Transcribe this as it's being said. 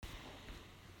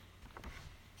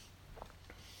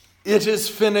It is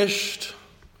finished.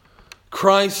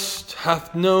 Christ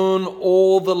hath known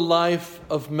all the life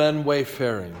of men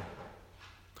wayfaring.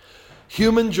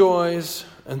 Human joys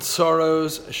and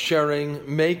sorrows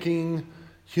sharing, making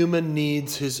human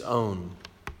needs his own.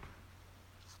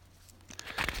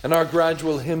 In our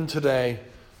gradual hymn today,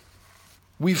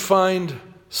 we find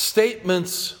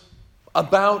statements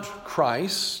about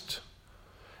Christ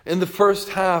in the first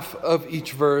half of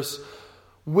each verse,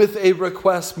 with a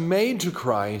request made to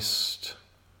Christ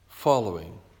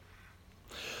following.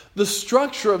 The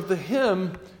structure of the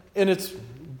hymn, in its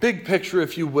big picture,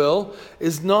 if you will,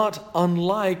 is not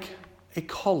unlike a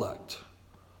collect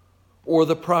or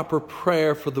the proper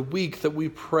prayer for the week that we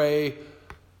pray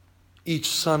each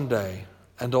Sunday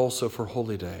and also for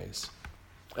holy days.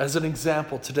 As an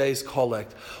example, today's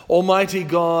collect. Almighty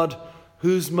God,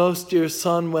 whose most dear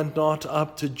Son went not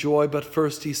up to joy, but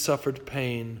first he suffered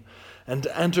pain, and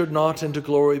entered not into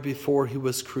glory before he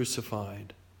was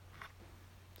crucified.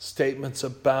 Statements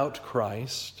about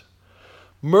Christ.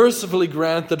 Mercifully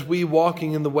grant that we,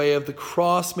 walking in the way of the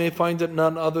cross, may find it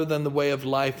none other than the way of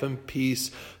life and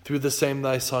peace, through the same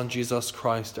thy Son, Jesus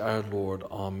Christ our Lord.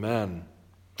 Amen.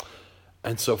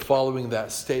 And so following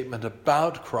that statement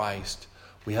about Christ,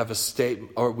 we have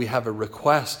a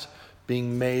request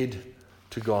being made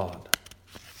to God.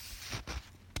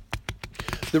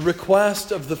 The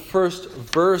request of the first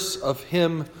verse of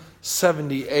hymn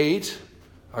 78,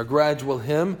 our gradual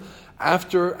hymn,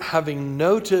 after having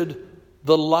noted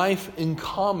the life in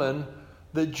common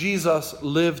that Jesus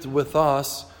lived with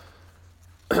us,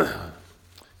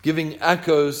 giving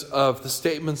echoes of the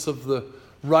statements of the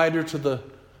writer to the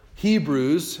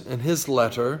Hebrews in his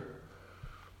letter,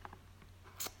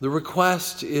 the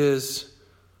request is,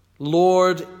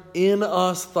 Lord, in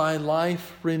us thy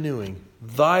life renewing.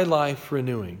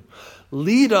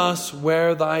 Lead us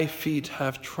where thy feet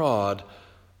have trod,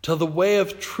 till the way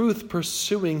of truth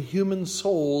pursuing human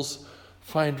souls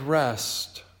find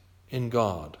rest in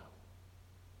God.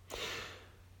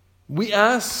 We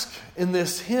ask in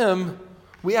this hymn,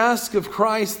 we ask of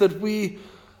Christ that we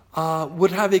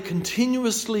would have a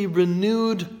continuously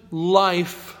renewed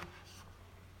life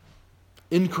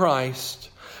in Christ,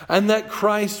 and that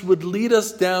Christ would lead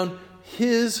us down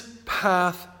his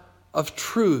path of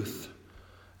truth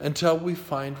until we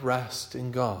find rest in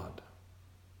God.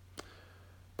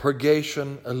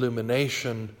 Purgation,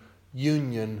 illumination,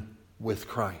 union with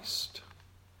Christ.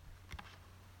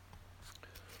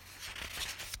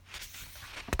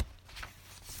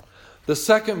 The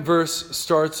second verse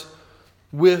starts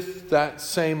with that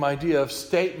same idea of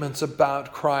statements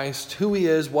about Christ, who he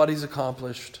is, what he's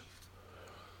accomplished.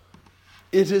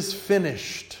 It is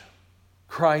finished.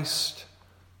 Christ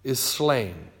is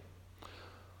slain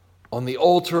on the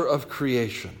altar of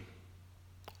creation,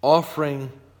 offering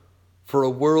for a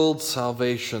world's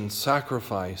salvation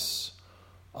sacrifice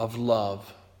of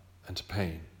love and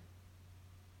pain.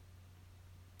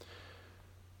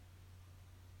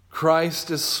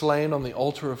 Christ is slain on the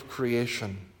altar of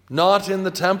creation, not in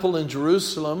the temple in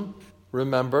Jerusalem,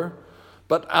 remember,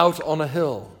 but out on a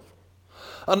hill.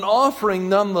 An offering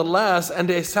nonetheless, and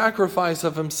a sacrifice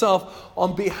of himself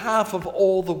on behalf of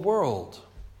all the world,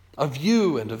 of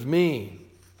you and of me.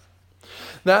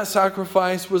 That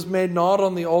sacrifice was made not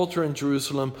on the altar in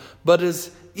Jerusalem, but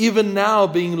is even now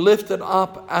being lifted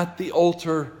up at the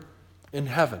altar in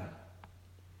heaven,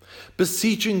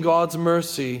 beseeching God's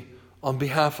mercy on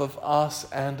behalf of us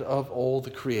and of all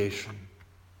the creation.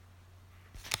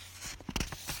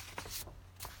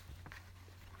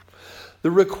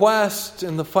 The request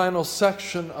in the final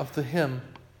section of the hymn,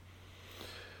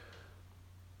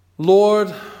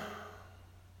 Lord,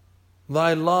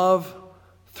 thy love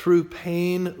through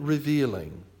pain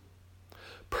revealing,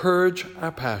 purge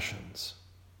our passions,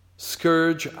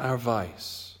 scourge our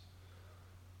vice,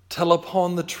 till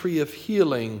upon the tree of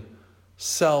healing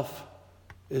self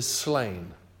is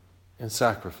slain in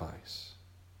sacrifice.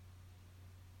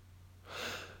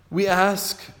 We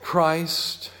ask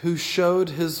Christ, who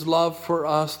showed his love for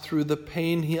us through the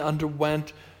pain he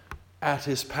underwent at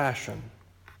his passion.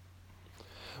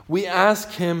 We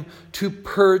ask him to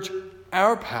purge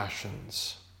our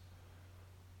passions,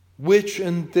 which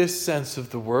in this sense of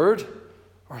the word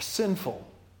are sinful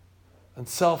and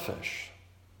selfish.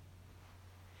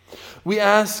 We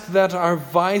ask that our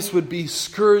vice would be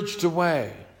scourged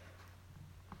away.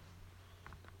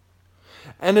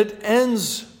 And it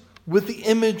ends with the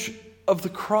image of the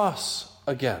cross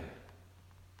again.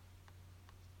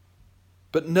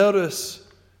 But notice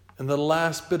in the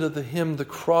last bit of the hymn, the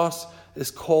cross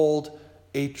is called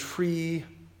a tree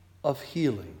of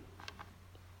healing.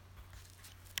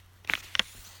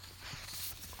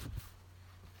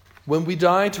 When we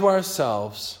die to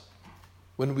ourselves,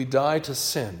 when we die to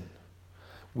sin,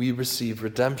 we receive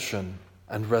redemption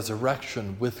and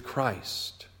resurrection with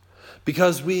Christ,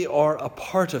 because we are a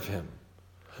part of him.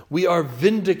 We are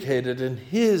vindicated in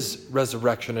his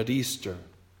resurrection at Easter.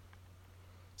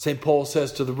 St. Paul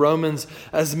says to the Romans,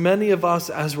 as many of us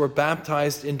as were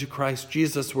baptized into Christ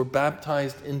Jesus were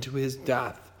baptized into his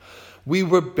death. We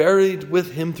were buried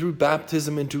with him through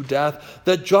baptism into death,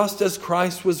 that just as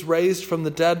Christ was raised from the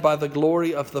dead by the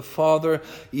glory of the Father,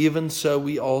 even so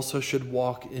we also should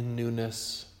walk in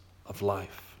newness of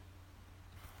life.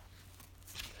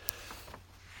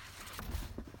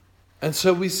 And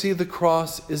so we see the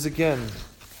cross is again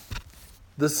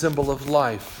the symbol of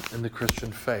life in the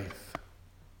Christian faith.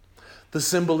 The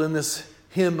symbol in this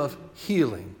hymn of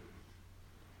healing.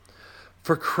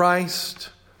 For Christ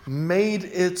made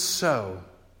it so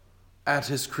at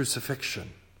his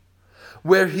crucifixion,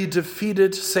 where he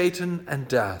defeated Satan and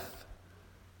death.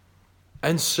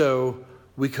 And so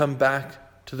we come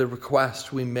back to the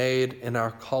request we made in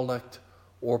our collect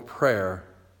or prayer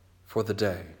for the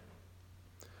day.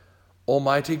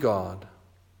 Almighty God,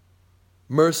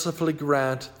 mercifully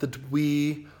grant that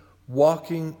we,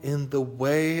 walking in the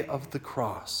way of the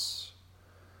cross,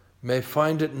 may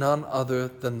find it none other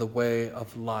than the way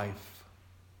of life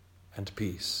and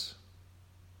peace.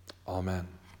 Amen.